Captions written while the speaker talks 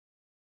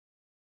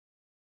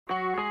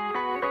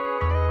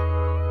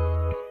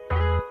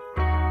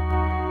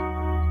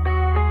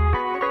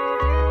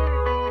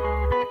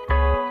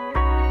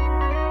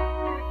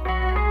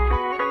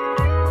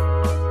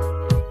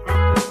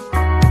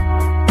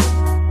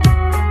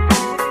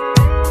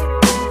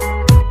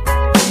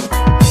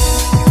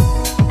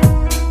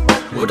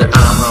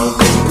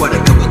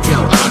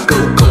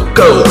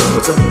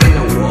照看到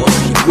我，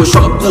你不会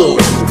放过。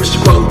我是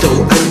光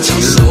头安吉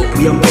罗，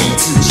不要每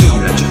次一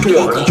来就断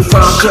了就发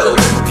够。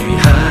女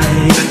孩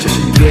就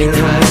是原来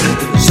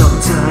跟你上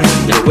菜，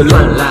也会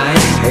乱来，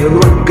还要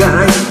乱改，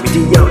每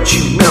天要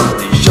去庙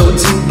里收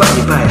金帮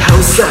你摆好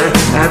赛。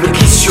I will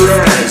kiss your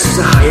ass，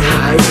 是嗨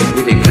嗨，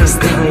有点看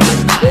开。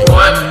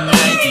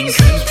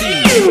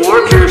我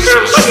就是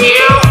不鸟。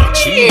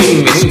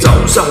每天早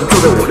上坐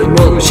在我的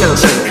梦想，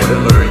戴我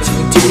的耳机，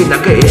天天打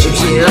给信息。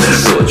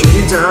我决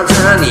定查查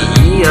你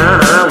呀，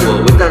我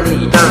为难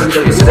你，到底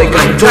是在干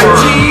什么？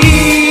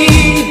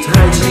太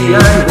极爱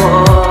我，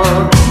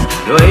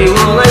对我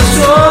来说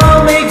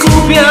没股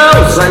票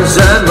算什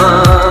么？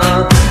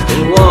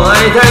我爱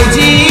太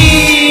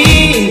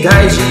极，太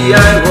极爱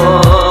我，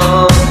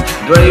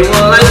对我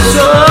来说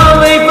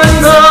没分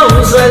头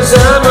算什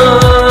么？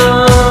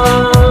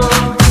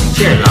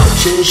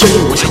先生，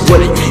我想问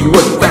一问，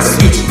办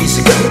一级一时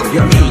干股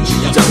票一级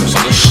涨，什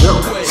么时候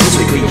薪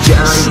水可以加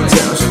一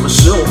加？什么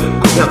时候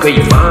股票可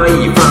以发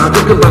一发？哥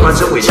哥爸爸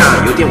真伟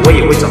大，有天我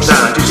也会长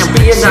大，就像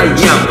毕业那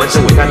一样，完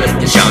成伟大的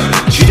梦想。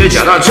骑着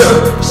脚踏车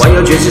环游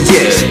全世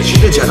界，骑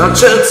着脚踏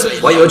车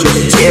环游全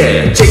世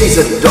界。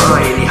Jason 对，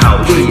你好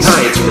厉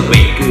害，记得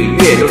每个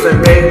月都在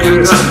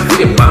record high，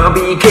 有点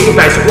8BK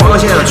白手花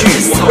下去，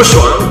我好爽。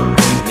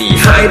你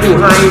嗨不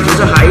嗨？就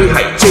是嗨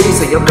嗨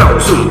 ，Jason 要告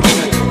诉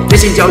你。内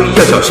线交易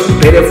要小心，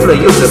赔了夫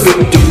人又折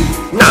兵。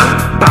那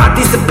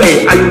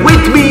participate，Are you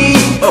with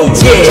me？Oh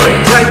yeah！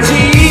 太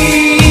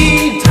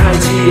极，太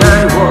极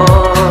爱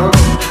我，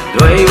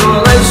对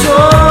我来说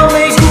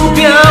没股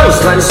票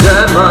算什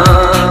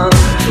么？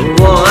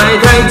我爱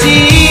太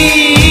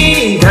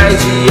极，太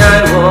极爱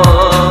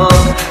我，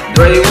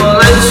对我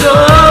来说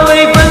没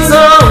分头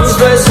算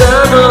什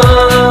么？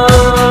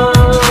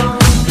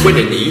为了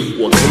你，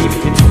我可以每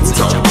天从早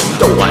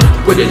到晚；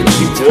为了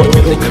你，我以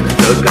后可能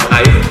得个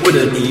癌。为了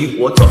你，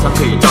我早餐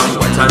可以当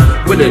晚餐；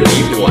为了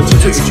你，我青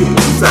春一去不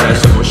在。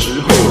什么时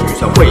候雨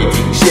才会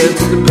停歇？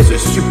只能配水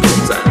去不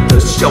展的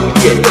宵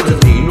夜，跟着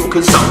你入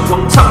坑赏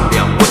光唱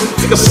两温。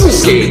这个不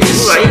给您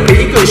来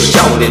赔个笑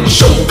脸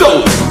受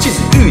够。即使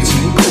欲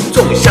擒故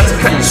纵，下次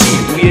看戏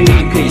无言，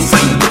你可以塞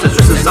我在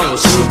睡身上，我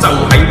心脏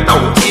还倒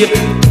贴。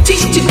这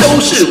些都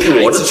是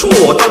我的错。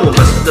当我们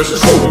的时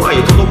候，妈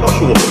也偷偷告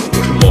诉我，我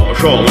是马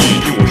上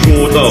一听我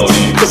说道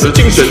理，看我的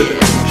精神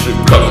是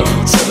看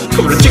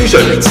我的精神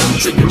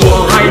是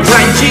我爱太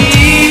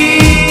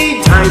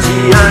极，太极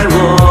爱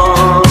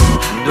我，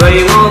对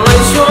我来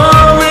说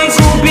没股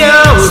票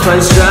算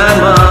什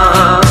么？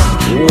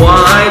我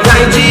爱太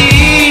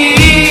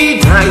极，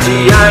太极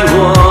爱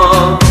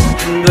我，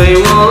对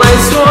我来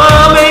说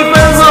没分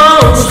红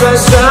算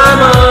什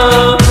么？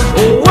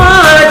我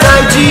爱太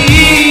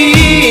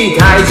极，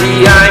太极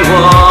爱我，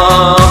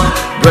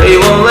对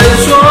我来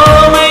说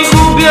没股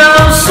票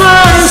算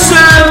什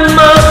么？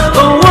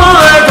我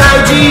爱太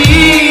极，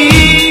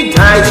太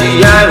极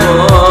爱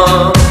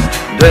我，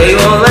对我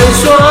来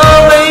说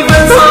没分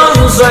红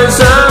算什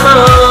么？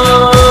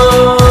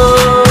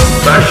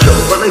把手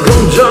放在空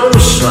中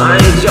甩，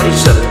叫你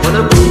什么都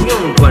不用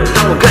管，让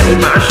我看你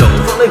把手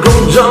放在空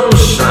中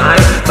甩，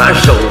把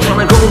手放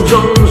在空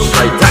中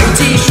甩，太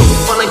极手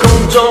放在空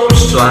中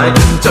甩，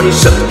叫你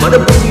什么都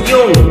不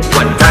用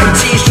管，太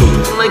极手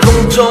放在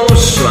空中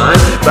甩，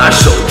把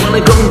手放在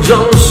空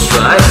中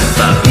甩，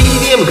把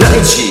PDM 开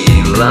起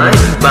来，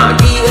把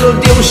一路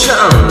丢上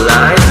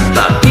来，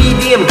把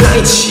PDM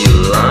开起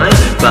来，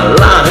把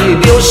拉黑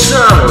丢上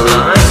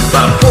来，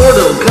把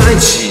Portal 开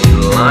起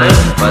来，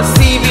把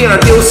CBR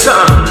丢上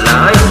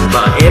来，把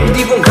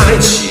MD 风开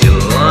起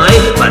来，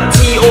把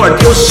TOR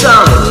丢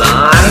上